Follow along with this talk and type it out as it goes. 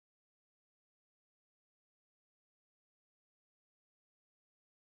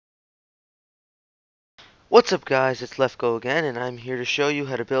What's up guys, it's Lefko again, and I'm here to show you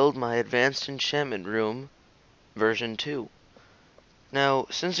how to build my advanced enchantment room version 2. Now,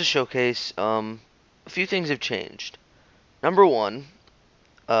 since the showcase, a few things have changed. Number one,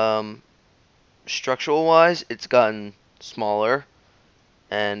 structural wise, it's gotten smaller,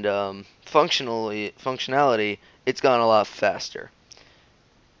 and functionality, it's gotten a lot faster.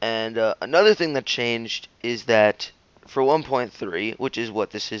 And another thing that changed is that for 1.3, which is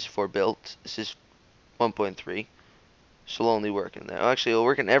what this is for built, this is 1.3. This will only work in there. Actually, it'll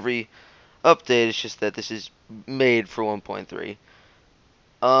work in every update. It's just that this is made for 1.3.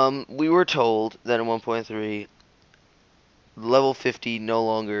 We were told that in 1.3, level 50 no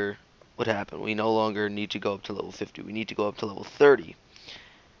longer would happen. We no longer need to go up to level 50. We need to go up to level 30.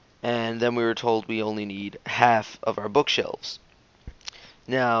 And then we were told we only need half of our bookshelves.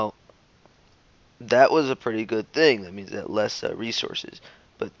 Now, that was a pretty good thing. That means that less resources.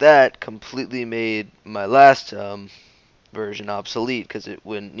 But that completely made my last version obsolete because it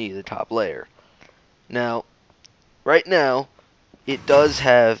wouldn't need the top layer. Now, right now, it does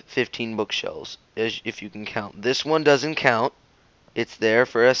have 15 bookshelves, if you can count. This one doesn't count. It's there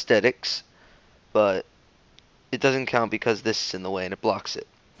for aesthetics, but it doesn't count because this is in the way and it blocks it.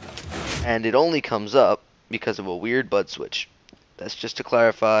 And it only comes up because of a weird bud switch. That's just to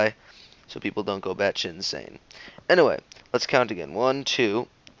clarify so people don't go batshit insane. Anyway, let's count again. 1, 2,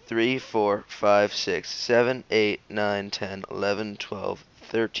 3, 4, 5, 6, 7, 8, 9, 10, 11, 12,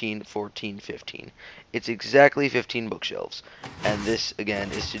 13, 14, 15. It's exactly 15 bookshelves. And this,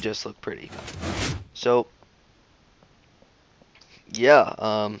 again, is to just look pretty. So,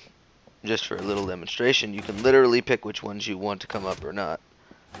 yeah, just for a little demonstration, you can literally pick which ones you want to come up or not.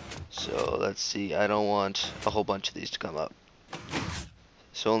 So, let's see, I don't want a whole bunch of these to come up.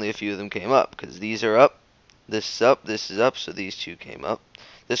 So only a few of them came up, because these are up, this is up, so these two came up.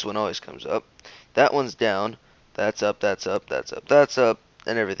 This one always comes up. That one's down, that's up, that's up, that's up, that's up,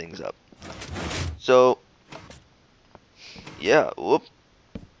 and everything's up. So, yeah, whoop.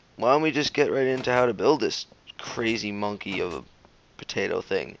 Why don't we just get right into how to build this crazy monkey of a potato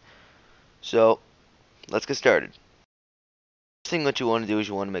thing. So, let's get started. First thing that you want to do is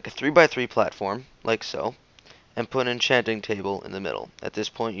you want to make a 3x3 platform, like so, and put an enchanting table in the middle. At this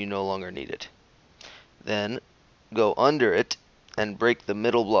point, you no longer need it. Then, go under it and break the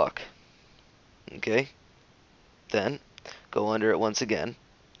middle block. Okay? Then, go under it once again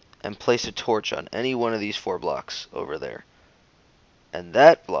and place a torch on any one of these 4 blocks over there. And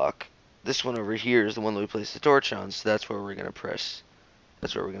that block, this one over here, is the one that we place the torch on, so that's where we're going to press.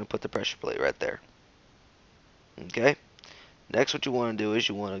 That's where we're going to put the pressure plate, right there. Okay? Next, what you want to do is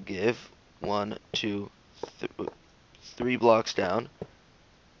you want to give 1, 2, 3 blocks down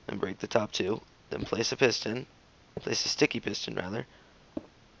and break the top 2. Then place a sticky piston rather,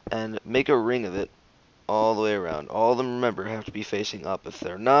 and make a ring of it all the way around. All of them, remember, have to be facing up. If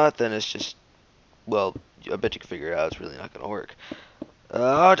they're not, then it's just, well, I bet you can figure it out. It's really not going to work.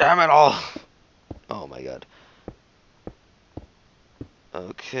 Oh, damn it all! Oh my god.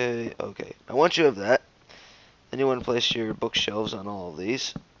 Okay. Now once you have that, then you want to place your bookshelves on all of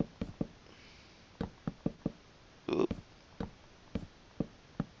these. Oop.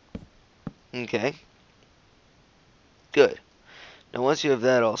 Okay. Good. Now once you have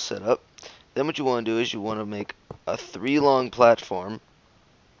that all set up, then what you want to do is you want to make a 3-long platform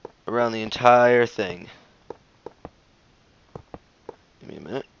around the entire thing. Give me a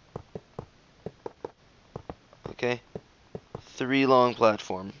minute. Okay. 3-long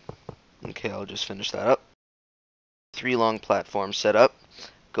platform. Okay, I'll just finish that up. 3-long platform set up.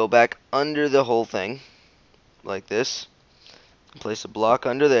 Go back under the whole thing, like this. Place a block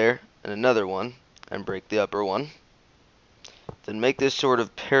under there, and another one, and break the upper one. Then make this sort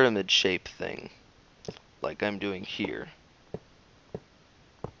of pyramid shape thing, like I'm doing here.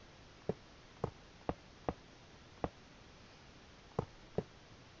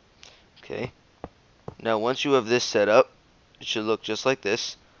 Okay. Now once you have this set up, it should look just like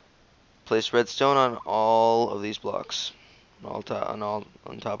this. Place redstone on all of these blocks. On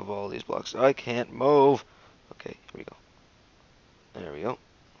top of all these blocks. I can't move. Okay, here we go. There we go.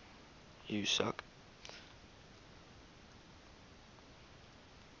 You suck.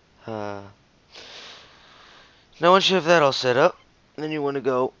 Now once you have that all set up, then you want to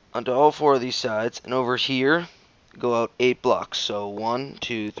go onto all 4 of these sides, and over here, go out 8 blocks. So 1,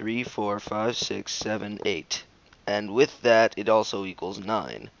 2, 3, 4, 5, 6, 7, 8. And with that, it also equals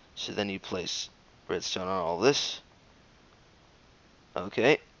 9. So then you place redstone on all this.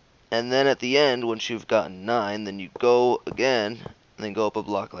 Okay. And then at the end, once you've gotten 9, then you go again, and then go up a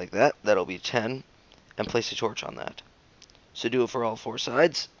block like that. That'll be 10. And place a torch on that. So do it for all 4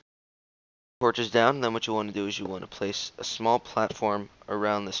 sides. torches down. Then what you want to do is you want to place a small platform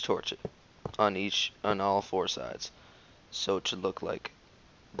around this torch on all four sides. So it should look like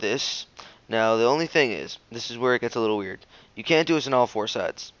this. Now the only thing is, this is where it gets a little weird. You can't do this on all four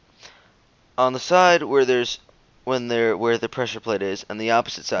sides. On the side where where the pressure plate is, and the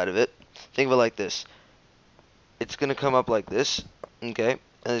opposite side of it, think of it like this. It's gonna come up like this, okay? And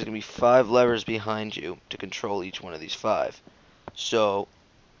there's gonna be 5 levers behind you to control each one of these 5. So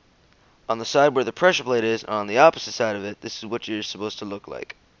on the side where the pressure plate is, on the opposite side of it, this is what you're supposed to look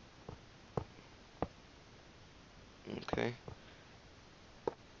like. Okay.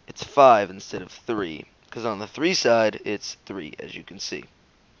 It's 5 instead of 3, because on the 3 side, it's 3, as you can see.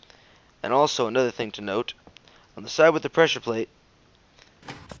 And also, another thing to note, on the side with the pressure plate,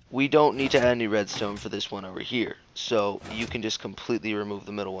 we don't need to add any redstone for this one over here. So, you can just completely remove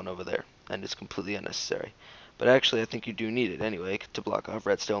the middle one over there, and it's completely unnecessary. But actually, I think you do need it anyway, to block off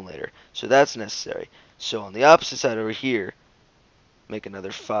redstone later. So that's necessary. So, on the opposite side over here, make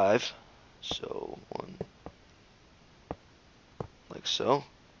another 5. So, 1, like so.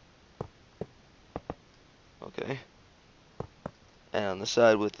 Okay. And on the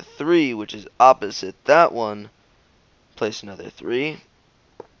side with the 3, which is opposite that one, place another 3.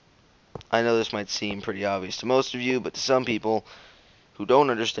 I know this might seem pretty obvious to most of you, but to some people who don't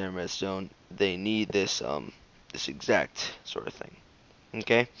understand redstone, they need this this exact sort of thing.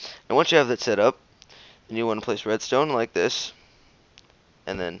 Okay? And once you have that set up, then you want to place redstone like this,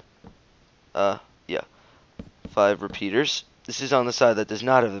 and then 5 repeaters. This is on the side that does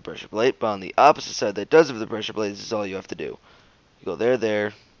not have the pressure plate, but on the opposite side that does have the pressure plate, this is all you have to do. You go there,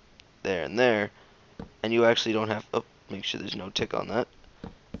 there, there, and there, and you actually don't have. Oh, make sure there's no tick on that.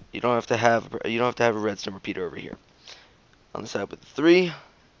 You don't have to have a redstone repeater over here. On the side with the 3,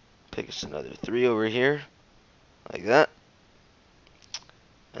 pick us another 3 over here, like that.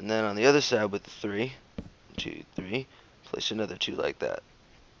 And then on the other side with the 3, 2, 3, place another 2 like that.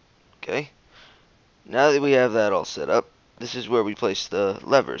 Okay. Now that we have that all set up, this is where we place the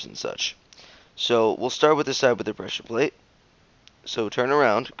levers and such. So we'll start with the side with the pressure plate. So turn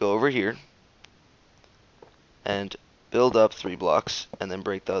around, go over here, and build up 3 blocks, and then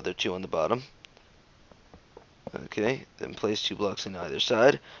break the other 2 on the bottom. Okay, then place 2 blocks on either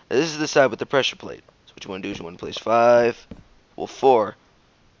side. Now this is the side with the pressure plate. So what you want to do is you want to place 4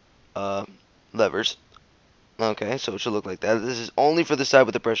 levers. Okay, so it should look like that. This is only for the side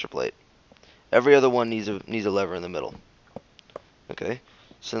with the pressure plate. Every other one needs a lever in the middle. Okay,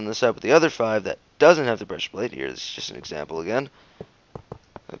 so on the side with the other 5 that doesn't have the pressure plate, here this is just an example again.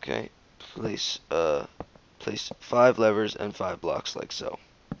 Okay, place 5 levers and 5 blocks like so.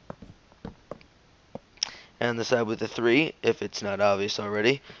 And the side with the 3, if it's not obvious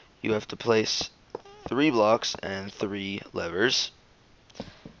already, you have to place 3 blocks and 3 levers.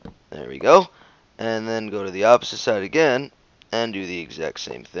 There we go. And then go to the opposite side again and do the exact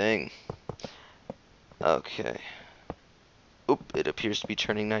same thing. Okay. Oop, it appears to be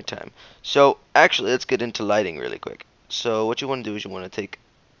turning nighttime. So, actually, let's get into lighting really quick. So, what you want to do is you want to take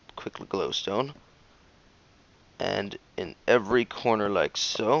quick glowstone, and in every corner like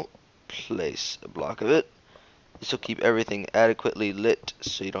so, place a block of it. This will keep everything adequately lit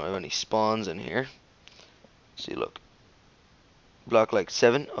so you don't have any spawns in here. See, look. Block like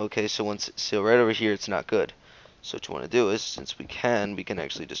 7. Okay, so right over here it's not good. So what you want to do is, since we can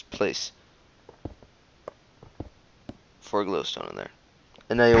actually just place 4 glowstone in there.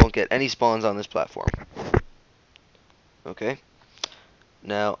 And now you won't get any spawns on this platform. Okay.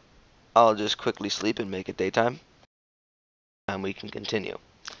 Now, I'll just quickly sleep and make it daytime. And we can continue.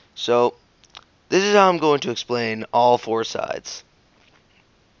 So, this is how I'm going to explain all 4 sides.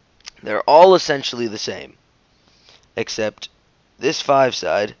 They're all essentially the same. Except, this 5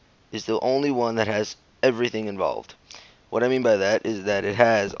 side is the only one that has everything involved. What I mean by that is that it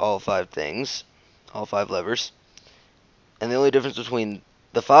has all 5 things. All 5 levers. And the only difference between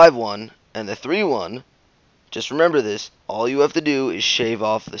the 5 one and the 3 one, just remember this, all you have to do is shave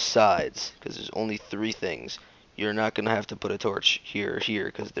off the sides, because there's only 3 things. You're not going to have to put a torch here or here,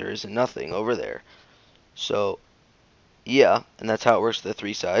 because there is nothing over there. So, yeah, and that's how it works with the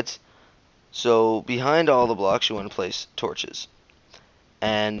 3 sides. So, behind all the blocks, you want to place torches.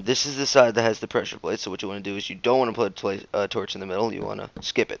 And this is the side that has the pressure plate, so what you want to do is you don't want to put a torch in the middle, you want to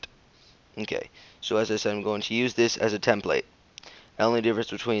skip it. Okay, so as I said, I'm going to use this as a template. The only difference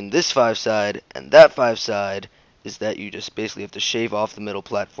between this 5 side and that 5 side is that you just basically have to shave off the middle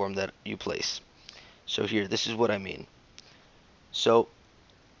platform that you place. So here, this is what I mean. So,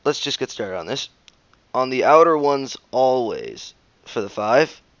 let's just get started on this. On the outer ones, always, for the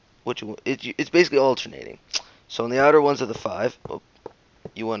 5, it's basically alternating. So on the outer ones of the 5,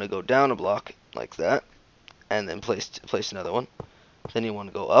 you want to go down a block like that, and then place another one. Then you want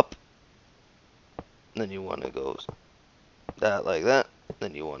to go up, then you want to go that like that,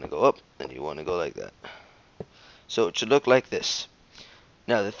 then you want to go up, then you want to go like that. So it should look like this.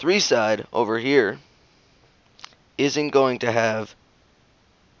 Now the 3 side over here isn't going to have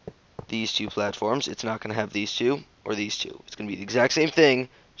these 2 platforms. It's not going to have these 2 or these 2. It's going to be the exact same thing,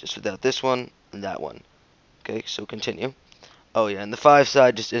 just without this one and that one. Okay, so continue. Oh yeah, and the 5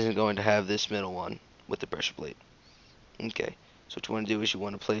 side just isn't going to have this middle one with the pressure plate. Okay, so what you want to do is you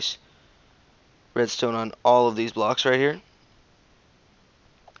want to place redstone on all of these blocks right here.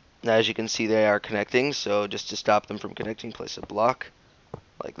 Now as you can see, they are connecting, so just to stop them from connecting, place a block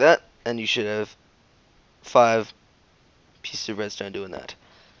like that, and you should have 5 pieces of redstone doing that.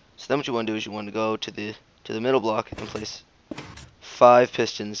 So then what you want to do is you want to go to the middle block and place 5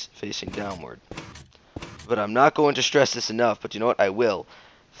 pistons facing downward. But I'm not going to stress this enough, but you know what? I will.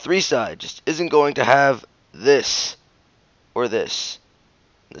 3 side just isn't going to have this or this.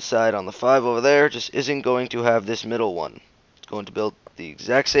 The side on the 5 over there just isn't going to have this middle one. It's going to build the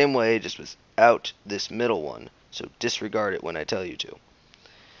exact same way, just without this middle one. So disregard it when I tell you to.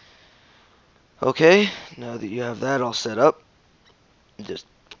 Okay, now that you have that all set up, just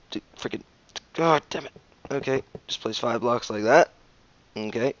freaking, god damn it. Okay, just place 5 blocks like that.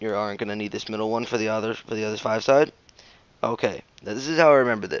 Okay, you aren't gonna need this middle one for the other 5 side. Okay, now this is how I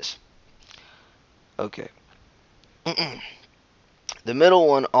remember this. Okay. The middle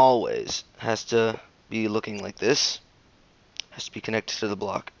one always has to be looking like this. Has to be connected to the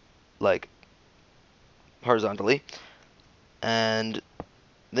block, like horizontally. And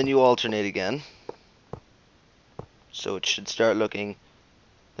then you alternate again. So it should start looking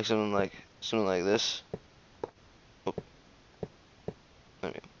like something like this. Oh,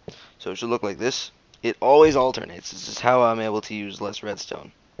 there we go. So it should look like this. It always alternates. This is how I'm able to use less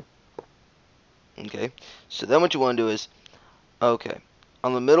redstone. Okay. So then what you want to do is, okay,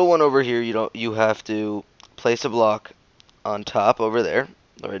 on the middle one over here, you have to place a block on top over there,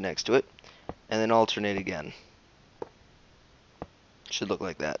 right next to it, and then alternate again. It should look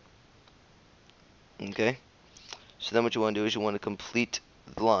like that. Okay. So then what you want to do is you want to complete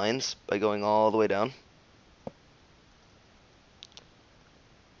the lines by going all the way down.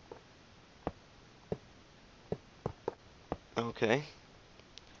 Okay.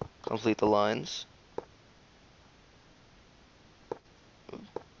 Complete the lines.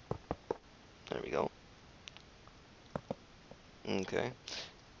 There we go. Okay.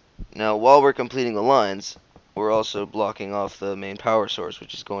 Now, while we're completing the lines, we're also blocking off the main power source,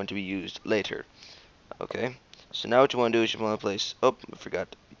 which is going to be used later. Okay. So now what you want to do is you want to place, oh, I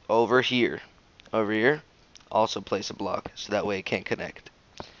forgot, over here, also place a block, so that way it can't connect.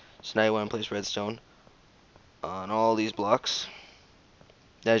 So now you want to place redstone on all these blocks.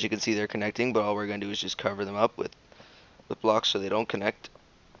 As you can see, they're connecting, but all we're going to do is just cover them up with blocks so they don't connect.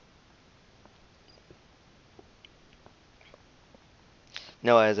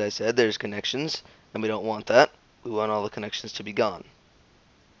 Now, as I said, there's connections, and we don't want that. We want all the connections to be gone.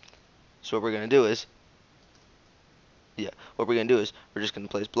 So what we're going to do is, we're just going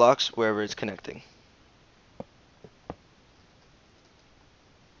to place blocks wherever it's connecting.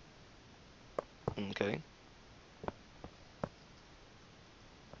 Okay.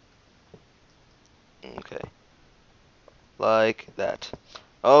 Okay. Like that.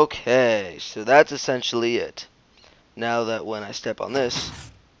 Okay, so that's essentially it. Now that when I step on this,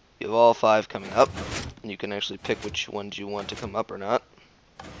 you have all 5 coming up, and you can actually pick which ones you want to come up or not.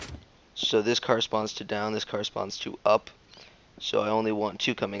 So this corresponds to down, this corresponds to up. So I only want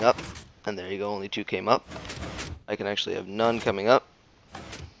 2 coming up, and there you go, only 2 came up. I can actually have none coming up,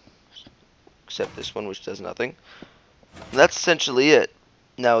 except this one, which does nothing. And that's essentially it.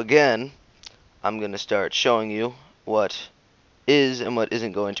 Now again, I'm going to start showing you what is and what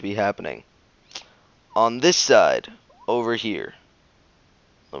isn't going to be happening. On this side, over here,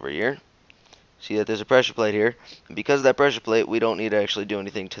 see that there's a pressure plate here, and because of that pressure plate, we don't need to actually do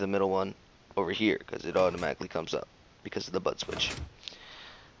anything to the middle one over here, because it automatically comes up, because of the bud switch.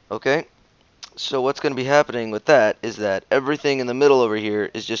 Okay, so what's going to be happening with that is that everything in the middle over here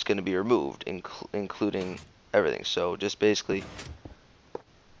is just going to be removed, including everything. So just basically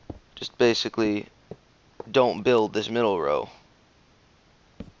don't build this middle row.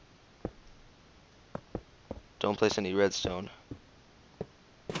 Don't place any redstone.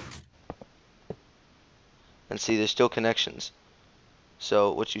 And see, there's still connections.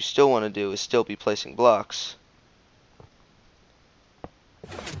 So what you still want to do is still be placing blocks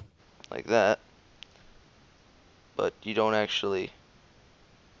like that, but you don't actually,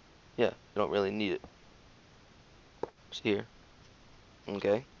 you don't really need it. See here.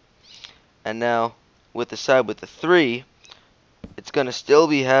 Okay. And now, with the side with the 3, it's going to still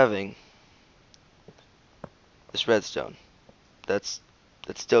be having this redstone. That's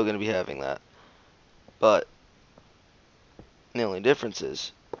still going to be having that. But the only difference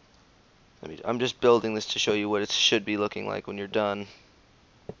is, I'm just building this to show you what it should be looking like when you're done.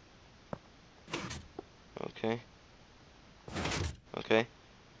 Okay. Okay.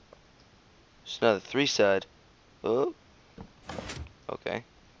 So now the 3 side. Oh. Okay.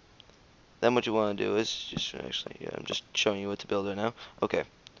 Then what you want to do is just actually, yeah, I'm just showing you what to build right now. Okay.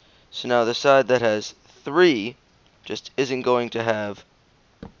 So now the side that has 3 just isn't going to have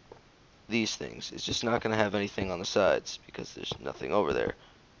these things. It's just not going to have anything on the sides because there's nothing over there.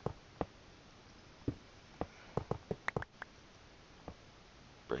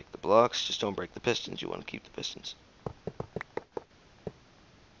 Break the blocks. Just don't break the pistons. You want to keep the pistons.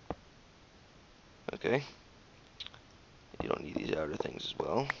 Okay. You don't need these outer things as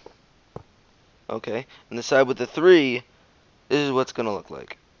well. Okay. And the side with the 3, this is what's going to look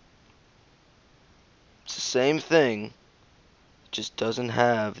like. It's the same thing. It just doesn't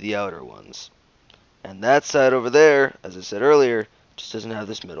have the outer ones. And that side over there, as I said earlier, just doesn't have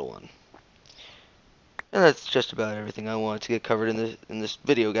this middle one. And that's just about everything I wanted to get covered in this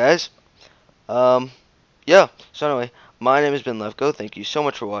video, guys. Yeah. So anyway, my name has been Lefko. Thank you so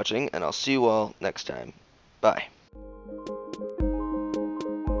much for watching, and I'll see you all next time. Bye.